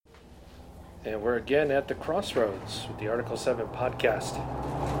And we're again at the Crossroads with the Article 7 podcast.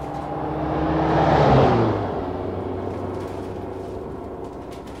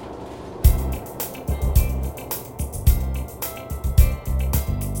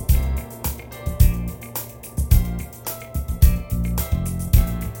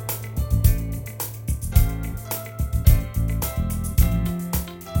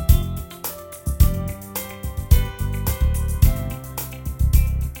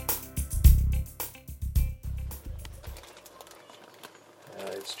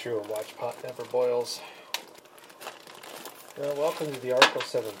 It's true, a watch pot never boils. Well, welcome to the Article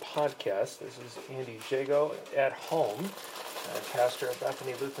 7 podcast. This is Andy Jago at home. I'm pastor at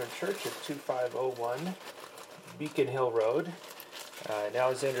Bethany Lutheran Church at 2501 Beacon Hill Road, in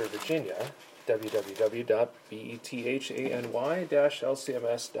Alexandria, Virginia,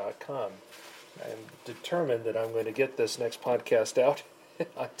 www.bethany-lcms.com. I'm determined that I'm going to get this next podcast out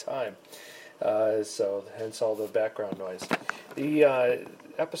on time. So hence all the background noise. The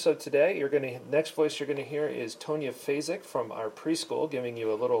episode today, next voice you're going to hear is Tonia Fasick from our preschool, giving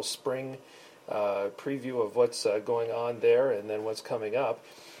you a little spring preview of what's going on there and then what's coming up.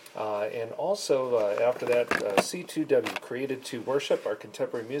 And also after that, C2W, Created to Worship, our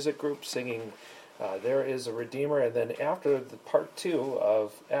contemporary music group, singing There Is a Redeemer. And then after the part 2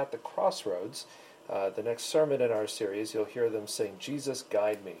 of At the Crossroads, the next sermon in our series, you'll hear them sing Jesus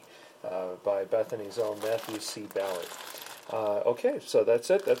Guide Me by Bethany's own Matthew C. Ballard. Okay, so that's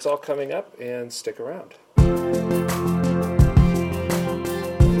it. That's all coming up, and stick around.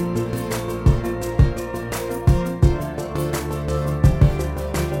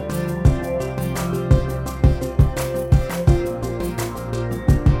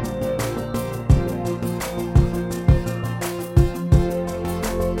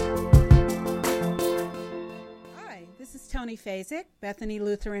 Hi, this is Tonia Fasick, Bethany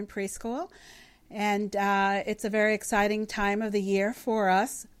Lutheran Preschool. And it's a very exciting time of the year for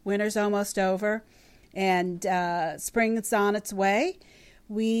us. Winter's almost over, and spring is on its way.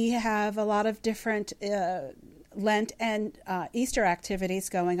 We have a lot of different Lent and Easter activities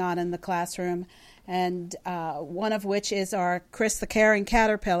going on in the classroom, and one of which is our Chris the Caring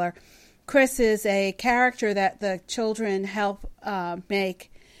Caterpillar. Chris is a character that the children help make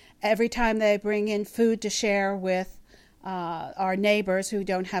every time they bring in food to share with our neighbors who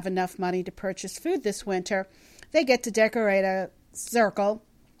don't have enough money to purchase food this winter. They get to decorate a circle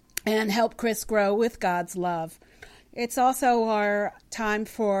and help Chris grow with God's love. It's also our time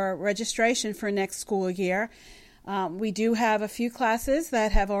for registration for next school year. We do have a few classes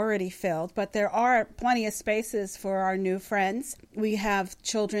that have already filled, but there are plenty of spaces for our new friends. We have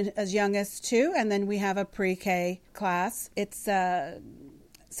children as young as 2, and then we have a pre-K class.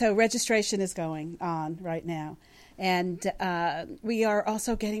 So registration is going on right now. And we are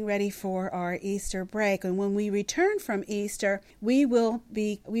also getting ready for our Easter break. And when we return from Easter, we will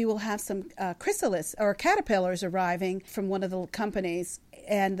have some chrysalis or caterpillars arriving from one of the companies,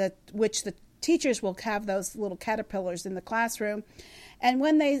 and which the teachers will have those little caterpillars in the classroom. And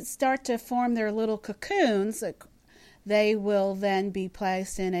when they start to form their little cocoons, they will then be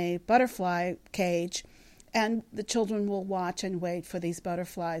placed in a butterfly cage, and the children will watch and wait for these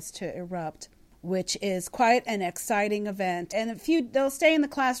butterflies to erupt, which is quite an exciting event. And they'll stay in the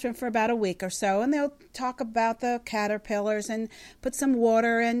classroom for about a week or so, and they'll talk about the caterpillars and put some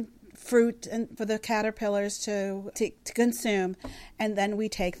water and fruit for the caterpillars to consume. And then we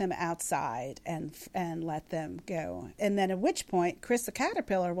take them outside and let them go. And then at which point, Chris the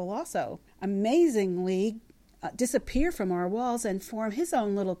caterpillar will also amazingly disappear from our walls and form his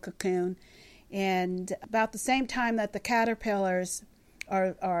own little cocoon. And about the same time that the caterpillars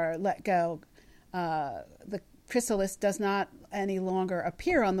are let go, the chrysalis does not any longer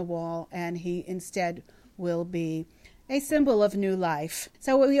appear on the wall, and he instead will be a symbol of new life.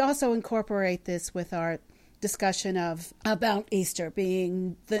 So we also incorporate this with our discussion about Easter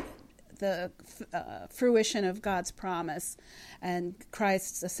being the fruition of God's promise and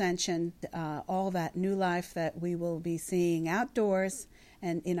Christ's ascension, all that new life that we will be seeing outdoors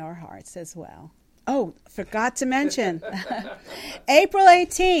and in our hearts as well. Oh, forgot to mention, April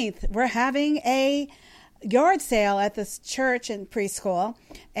 18th, we're having a yard sale at this church and preschool,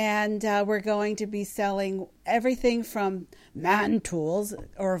 and we're going to be selling everything from man tools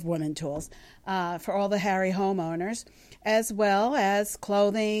or women tools for all the Harry homeowners, as well as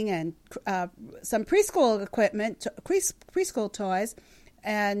clothing and some preschool equipment, preschool toys,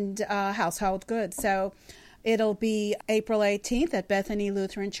 and household goods. So it'll be April 18th at Bethany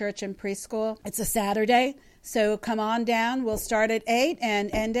Lutheran Church and Preschool. It's a Saturday, so come on down. We'll start at 8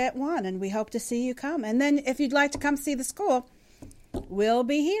 and end at 1, and we hope to see you come. And then if you'd like to come see the school, we'll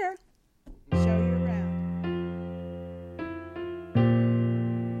be here.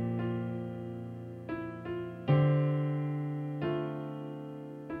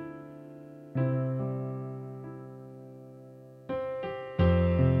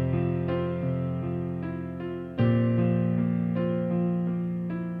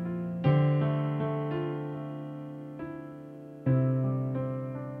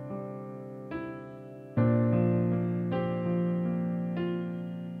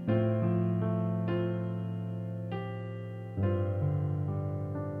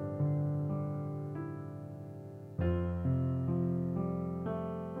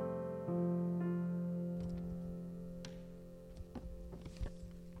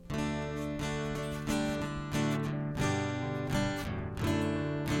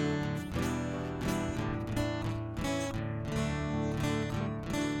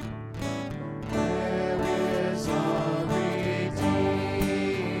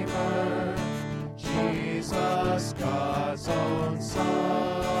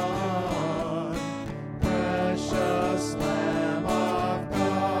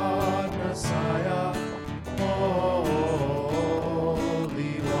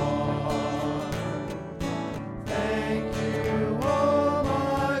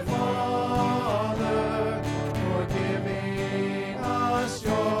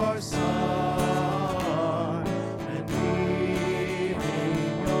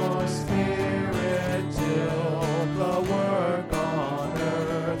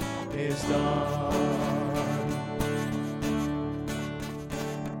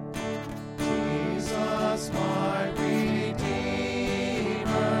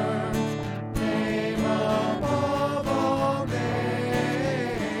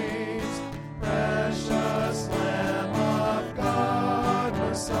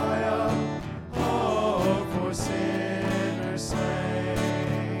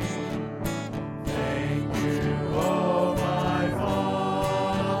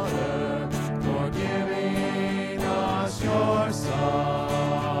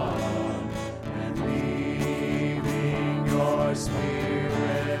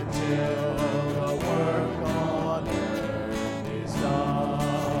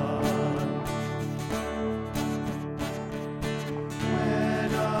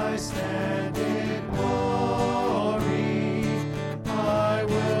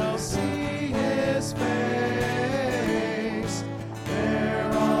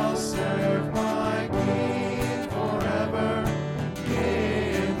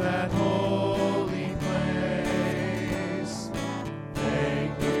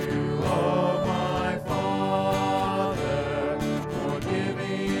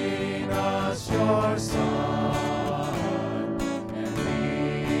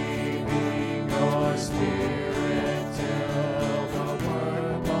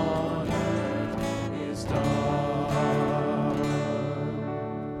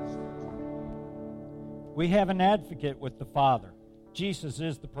 We have an advocate with the Father. Jesus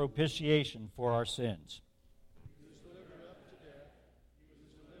is the propitiation for our sins.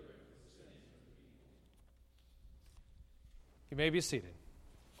 You may be seated.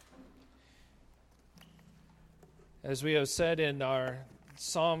 As we have said in our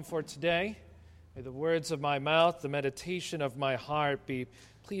psalm for today, may the words of my mouth, the meditation of my heart be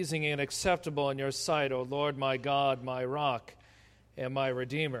pleasing and acceptable in your sight, O Lord, my God, my rock, and my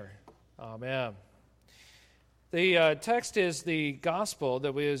Redeemer. Amen. The text is the gospel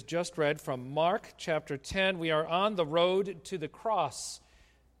that we have just read from Mark chapter 10. We are on the road to the cross,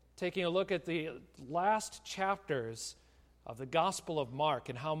 taking a look at the last chapters of the Gospel of Mark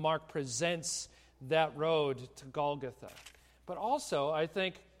and how Mark presents that road to Golgotha. But also, I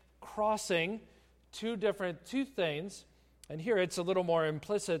think, crossing two things, and here it's a little more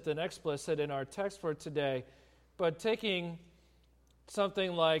implicit than explicit in our text for today, but taking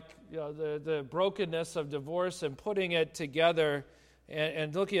something like the brokenness of divorce and putting it together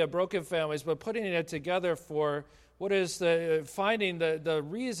and looking at broken families, but putting it together for what is finding the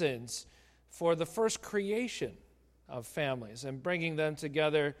reasons for the first creation of families and bringing them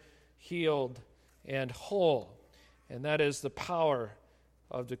together healed and whole. And that is the power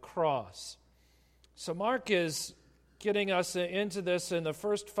of the cross. So Mark is getting us into this in the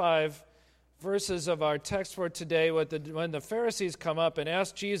first 5 verses of our text for today. When the Pharisees come up and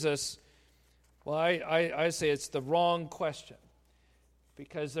ask Jesus, well, I say it's the wrong question,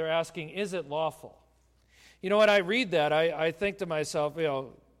 because they're asking, is it lawful? You know, when I read that, I think to myself,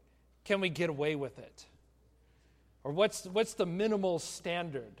 can we get away with it? Or what's the minimal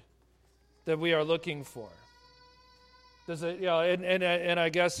standard that we are looking for? Does it, and I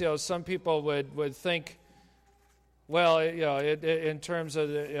guess some people would think, well, in terms of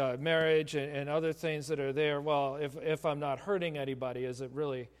the, marriage and other things that are there, well, if I'm not hurting anybody, is it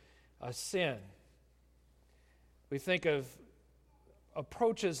really a sin? We think of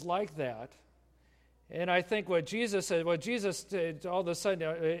approaches like that, and I think what Jesus said, did all of a sudden,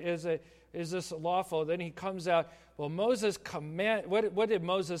 is this lawful? Then he comes out, well, Moses what did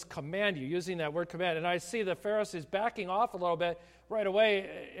Moses command you? Using that word command. And I see the Pharisees backing off a little bit right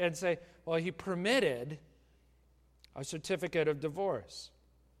away and say, well, he permitted a certificate of divorce.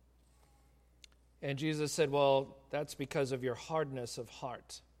 And Jesus said, well, that's because of your hardness of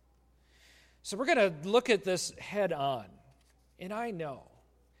heart. So we're going to look at this head on. And I know,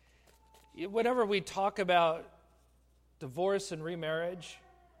 whenever we talk about divorce and remarriage,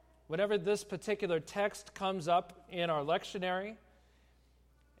 whenever this particular text comes up in our lectionary,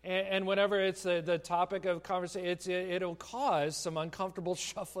 and whenever it's the topic of conversation, it'll cause some uncomfortable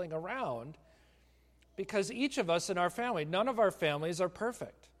shuffling around, because each of us in our family, none of our families are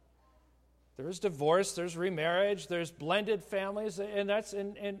perfect. There's divorce, there's remarriage, there's blended families, and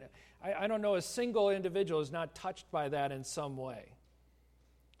I don't know a single individual is not touched by that in some way.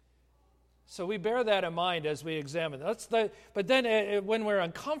 So we bear that in mind as we examine. But then when we're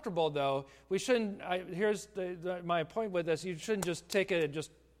uncomfortable, though, we shouldn't, here's my point with this, you shouldn't just take it and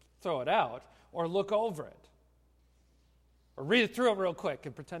just throw it out or look over it or read it through it real quick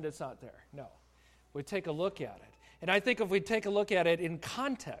and pretend it's not there. No, we take a look at it. And I think if we take a look at it in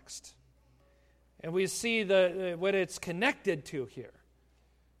context and we see what it's connected to here,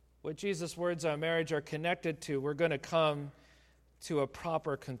 what Jesus' words on marriage are connected to, we're going to come to a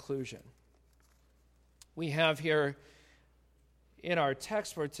proper conclusion. We have here in our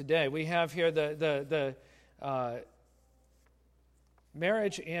text for today, we have here the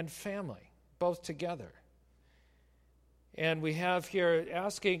marriage and family, both together. And we have here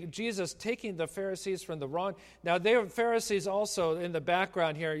asking, Jesus taking the Pharisees from the wrong. Now, they were Pharisees also in the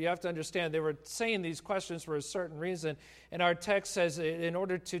background here. You have to understand, they were saying these questions for a certain reason. And our text says, in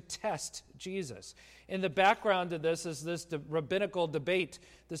order to test Jesus. In the background of this is this rabbinical debate,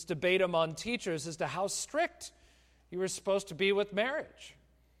 this debate among teachers as to how strict you were supposed to be with marriage.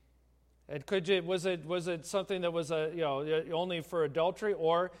 And was it something that was only for adultery,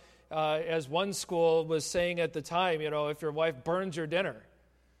 or as one school was saying at the time, if your wife burns your dinner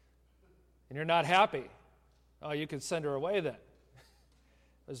and you're not happy, you can send her away then.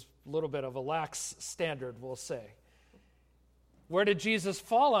 There's a little bit of a lax standard, we'll say. Where did Jesus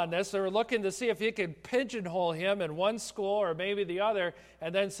fall on this? They were looking to see if he could pigeonhole him in one school or maybe the other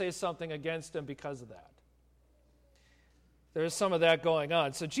and then say something against him because of that. There's some of that going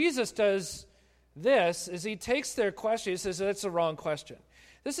on. So Jesus does this, is he takes their question, he says, that's the wrong question.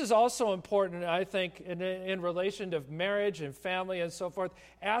 This is also important, I think, in relation to marriage and family and so forth.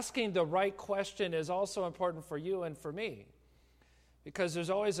 Asking the right question is also important for you and for me, because there's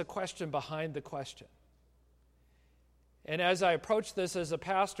always a question behind the question. And as I approach this as a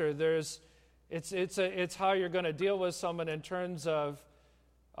pastor, It's how you're going to deal with someone in terms of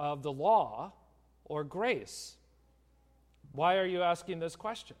the law or grace. Why are you asking this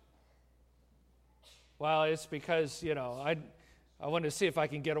question? Well, it's because, I want to see if I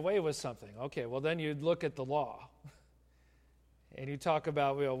can get away with something. Okay, well, then you look at the law. And you talk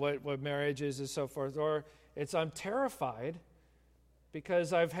about what marriage is and so forth. Or it's I'm terrified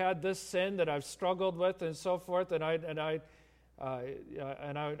because I've had this sin that I've struggled with and so forth, and I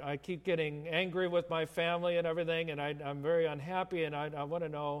keep getting angry with my family and everything, and I'm very unhappy, and I want to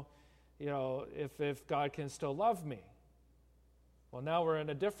know, if God can still love me. Well, now we're in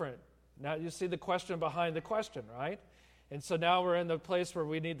now you see the question behind the question, right? And so now we're in the place where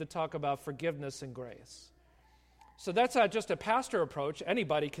we need to talk about forgiveness and grace. So that's not just a pastor approach.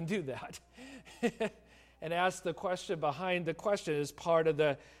 Anybody can do that. And ask the question behind the question is part of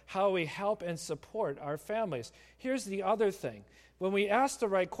how we help and support our families. Here's the other thing. When we ask the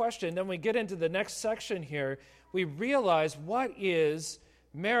right question, then we get into the next section here, we realize what is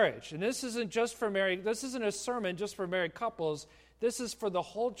marriage. And this isn't just for married, this isn't a sermon just for married couples. This is for the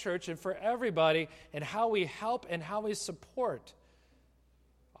whole church and for everybody, and how we help and how we support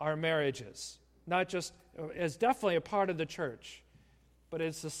our marriages. Not just as definitely a part of the church, but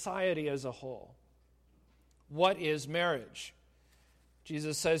as society as a whole. What is marriage?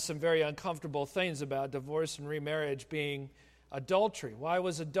 Jesus says some very uncomfortable things about divorce and remarriage being adultery. Why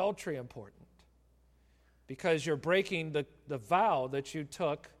was adultery important? Because you're breaking the vow that you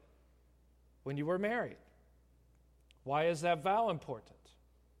took when you were married. Why is that vow important?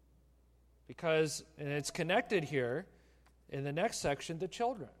 Because, and it's connected here in the next section, to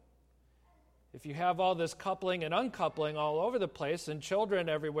children. If you have all this coupling and uncoupling all over the place, and children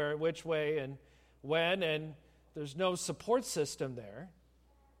everywhere, which way and when, and there's no support system there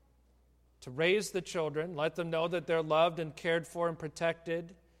to raise the children, let them know that they're loved and cared for and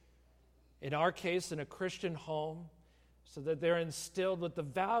protected, in our case, in a Christian home, so that they're instilled with the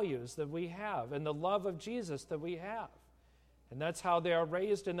values that we have and the love of Jesus that we have. And that's how they are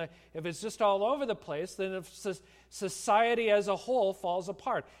raised. If it's just all over the place, then society as a whole falls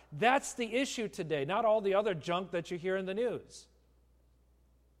apart. That's the issue today, not all the other junk that you hear in the news.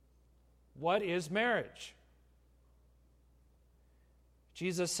 What is marriage?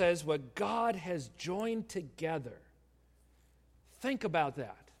 Jesus says, what God has joined together. Think about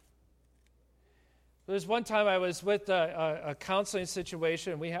that. There's one time I was with a counseling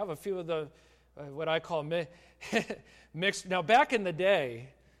situation. We have a few of the, what I call mixed. Now, back in the day,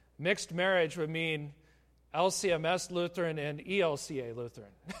 mixed marriage would mean LCMS Lutheran and ELCA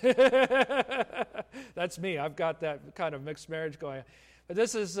Lutheran. That's me. I've got that kind of mixed marriage going on. But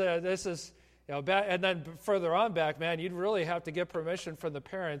this is back, and then further on back, man, you'd really have to get permission from the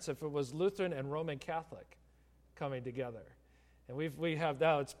parents if it was Lutheran and Roman Catholic coming together. And we have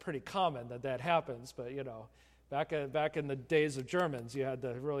now, it's pretty common that happens, but back in the days of Germans, you had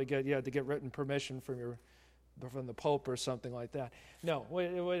to get written permission from the Pope or something like that. No,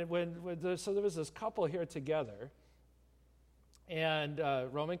 so there was this couple here together, and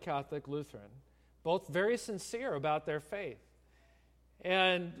Roman Catholic, Lutheran, both very sincere about their faith.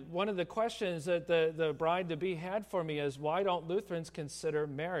 And one of the questions that the bride-to-be had for me is, why don't Lutherans consider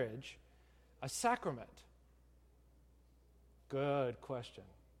marriage a sacrament? Good question.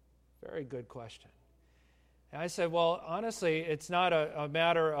 Very good question. And I said, well, honestly, it's not a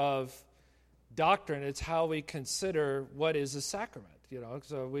matter of doctrine. It's how we consider what is a sacrament.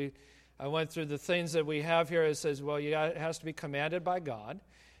 So I went through the things that we have here. It says, well, it has to be commanded by God.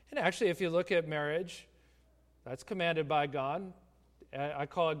 And actually, if you look at marriage, that's commanded by God. I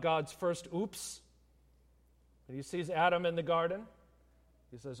call it God's first oops. When he sees Adam in the garden,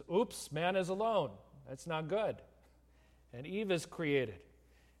 he says, oops, man is alone. That's not good. And Eve is created.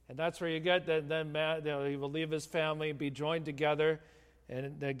 And that's where you get that then man, he will leave his family, be joined together.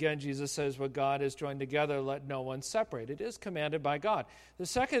 And again, Jesus says, what God has joined together, let no one separate. It is commanded by God. The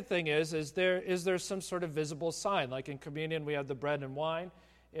second thing is there some sort of visible sign? Like in communion, we have the bread and wine.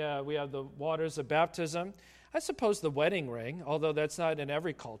 We have the waters of baptism. I suppose the wedding ring, although that's not in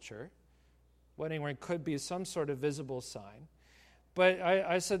every culture. Wedding ring could be some sort of visible sign. But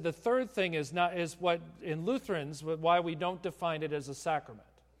I said the third thing is what in Lutherans, why we don't define it as a sacrament.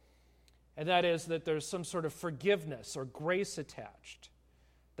 And that is that there's some sort of forgiveness or grace attached.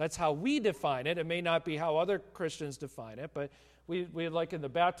 That's how we define it. It may not be how other Christians define it, but we like in the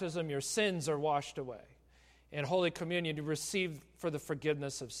baptism, your sins are washed away. In Holy Communion, you receive for the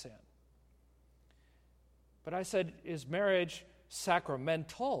forgiveness of sin. But I said, is marriage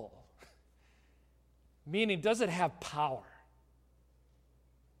sacramental? Meaning, does it have power?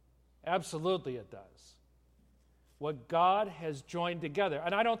 Absolutely it does. What God has joined together.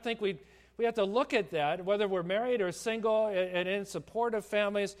 And I don't think we we have to look at that, whether we're married or single and in support of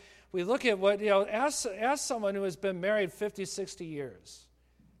families. We look at what, ask someone who has been married 50, 60 years,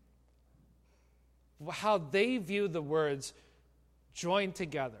 how they view the words joined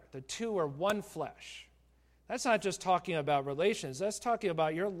together. The two are one flesh. That's not just talking about relations. That's talking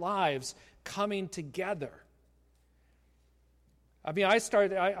about your lives coming together. I mean,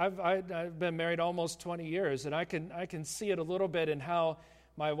 I've been married almost 20 years, and I can see it a little bit in how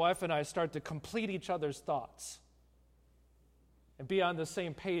my wife and I start to complete each other's thoughts and be on the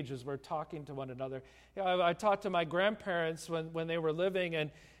same page as we're talking to one another. I talked to my grandparents when they were living,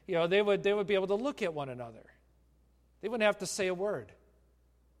 and they would be able to look at one another. They wouldn't have to say a word,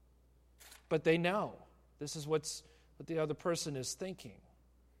 but they know this is what the other person is thinking.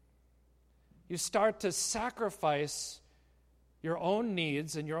 You start to sacrifice your own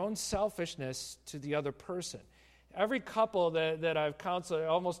needs and your own selfishness to the other person. Every couple that I've counseled,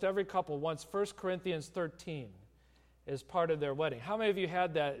 almost every couple wants 1 Corinthians 13 as part of their wedding. How many of you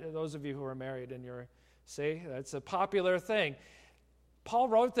had that, those of you who are married in your, see, that's a popular thing. Paul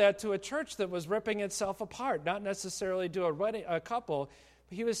wrote that to a church that was ripping itself apart, not necessarily to a couple.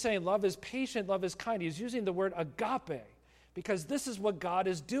 But he was saying love is patient, love is kind. He's using the word agape because this is what God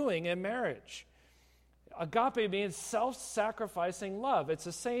is doing in marriage. Agape means self-sacrificing love. It's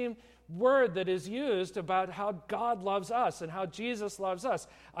the same word that is used about how God loves us and how Jesus loves us.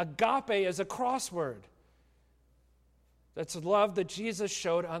 Agape is a crossword. That's love that Jesus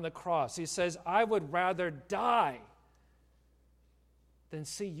showed on the cross. He says, I would rather die than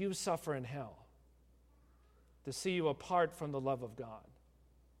see you suffer in hell, to see you apart from the love of God.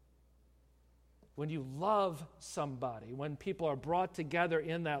 When you love somebody, when people are brought together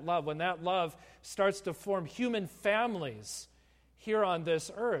in that love, when that love starts to form human families here on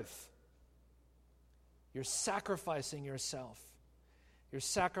this earth, you're sacrificing yourself. You're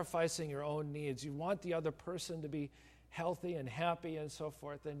sacrificing your own needs. You want the other person to be healthy and happy and so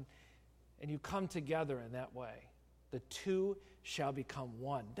forth, and you come together in that way. The two shall become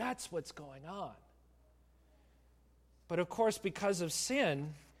one. That's what's going on. But of course, because of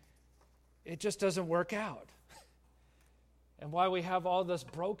sin, it just doesn't work out. And why we have all this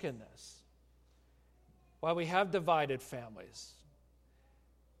brokenness, why we have divided families.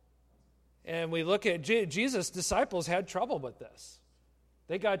 And we look at Jesus' disciples had trouble with this.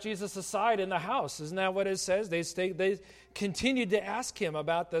 They got Jesus aside in the house. Isn't that what it says? They continued to ask him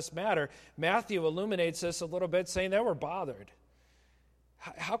about this matter. Matthew illuminates this a little bit, saying they were bothered.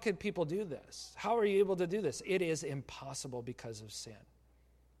 How can people do this? How are you able to do this? It is impossible because of sin.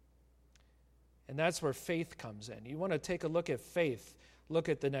 And that's where faith comes in. You want to take a look at faith, look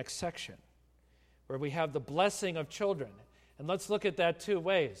at the next section, where we have the blessing of children. And let's look at that two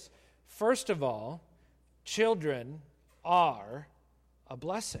ways. First of all, children are a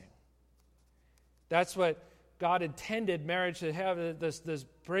blessing. That's what God intended marriage to have, this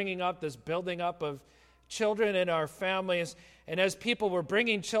bringing up, this building up of children in our families. And as people were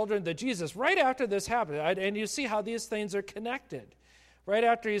bringing children to Jesus, right after this happened, and you see how these things are connected. Right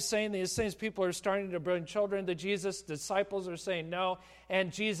after he's saying these things, people are starting to bring children to Jesus. Disciples are saying no,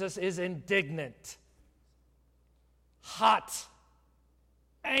 and Jesus is indignant, hot,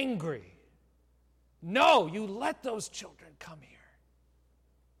 angry. No, you let those children come here.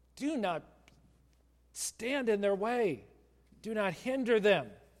 Do not stand in their way. Do not hinder them.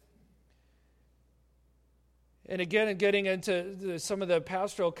 And again, getting into some of the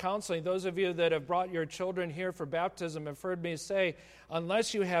pastoral counseling, those of you that have brought your children here for baptism have heard me say,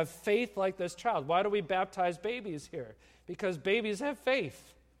 unless you have faith like this child. Why do we baptize babies here? Because babies have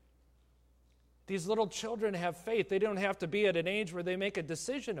faith. These little children have faith. They don't have to be at an age where they make a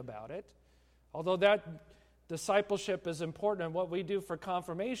decision about it, although that discipleship is important in what we do for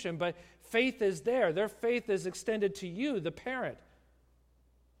confirmation, but faith is there. Their faith is extended to you, the parent.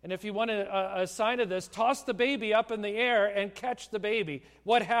 And if you want a sign of this, toss the baby up in the air and catch the baby.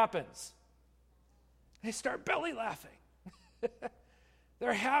 What happens? They start belly laughing.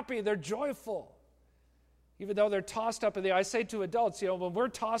 They're happy. They're joyful. Even though they're tossed up in the air. I say to adults, when we're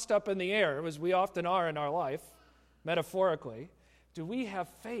tossed up in the air, as we often are in our life, metaphorically, do we have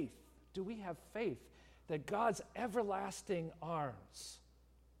faith? Do we have faith that God's everlasting arms,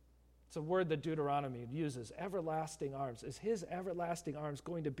 it's a word that Deuteronomy uses, everlasting arms. Is his everlasting arms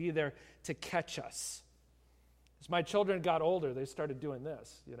going to be there to catch us? As my children got older, they started doing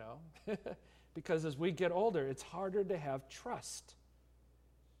this, because as we get older, it's harder to have trust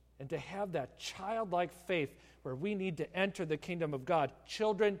and to have that childlike faith where we need to enter the kingdom of God.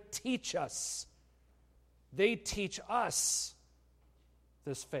 Children teach us. They teach us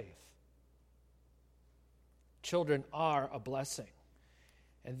this faith. Children are a blessing.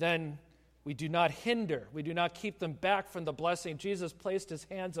 And then We do not hinder. We do not keep them back from the blessing. Jesus placed his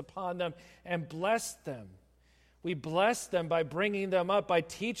hands upon them and blessed them. We bless them by bringing them up, by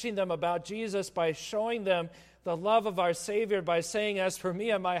teaching them about Jesus, by showing them the love of our Savior, by saying, as for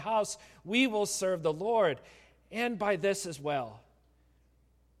me and my house, we will serve the Lord. And by this as well.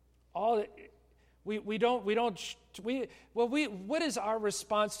 What is our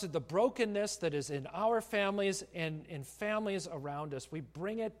response to the brokenness that is in our families and in families around us? We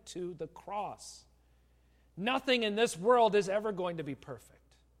bring it to the cross. Nothing in this world is ever going to be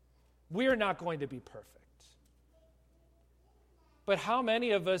perfect. We're not going to be perfect. But how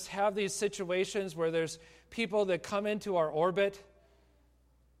many of us have these situations where there's people that come into our orbit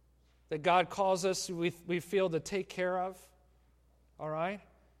that God calls us, we feel to take care of? All right?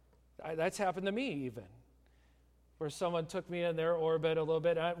 That's happened to me even, where someone took me in their orbit a little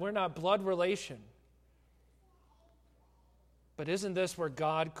bit. We're not blood relation. But isn't this where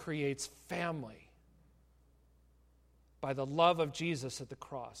God creates family? By the love of Jesus at the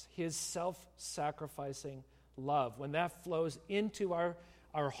cross, his self-sacrificing love. When that flows into our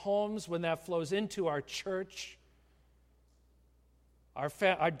homes, when that flows into our church,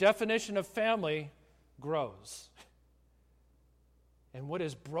 our definition of family grows. And what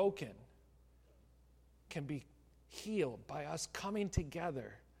is broken can be healed by us coming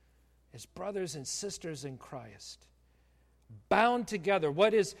together as brothers and sisters in Christ. Bound together.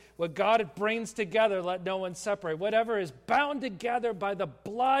 What God brings together, let no one separate. Whatever is bound together by the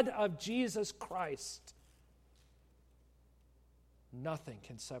blood of Jesus Christ, nothing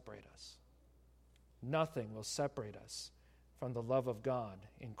can separate us. Nothing will separate us from the love of God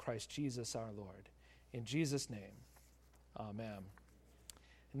in Christ Jesus our Lord. In Jesus' name, amen.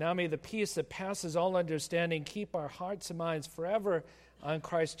 Now may the peace that passes all understanding keep our hearts and minds forever on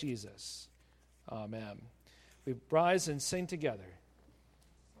Christ Jesus. Amen. We rise and sing together.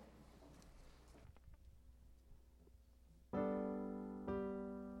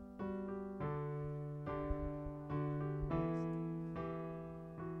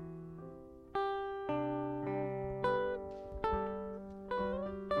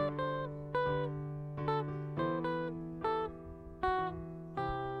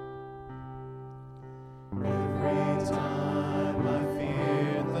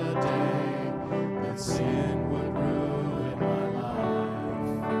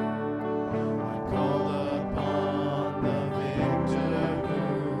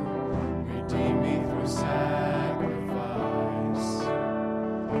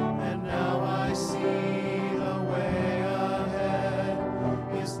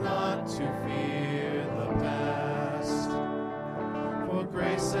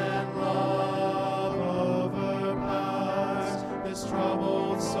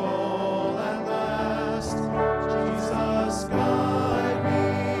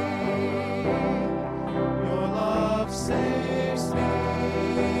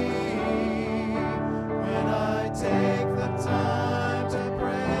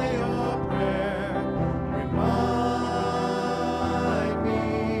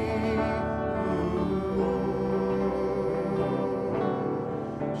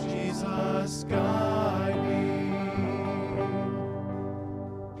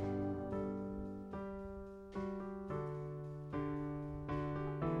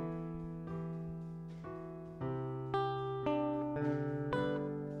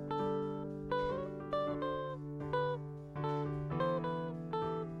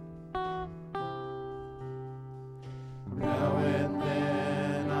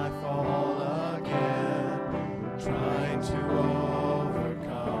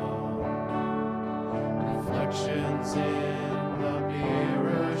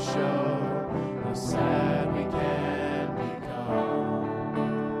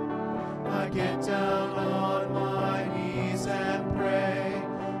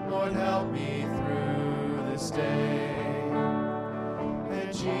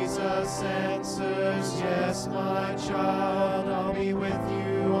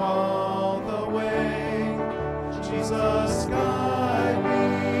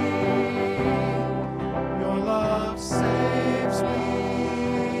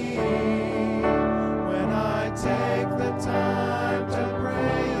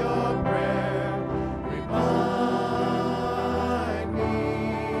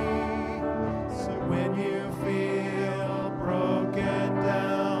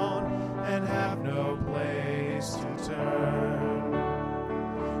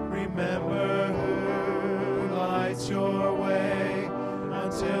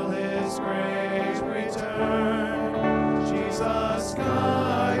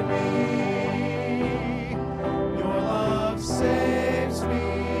 Saves me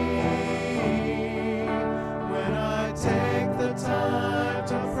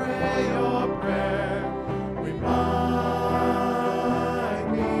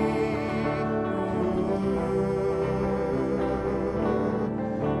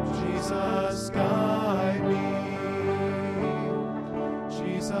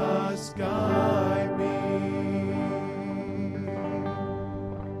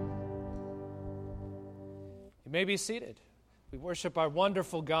You may be seated. We worship our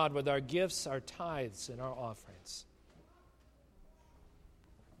wonderful God with our gifts, our tithes, and our offerings.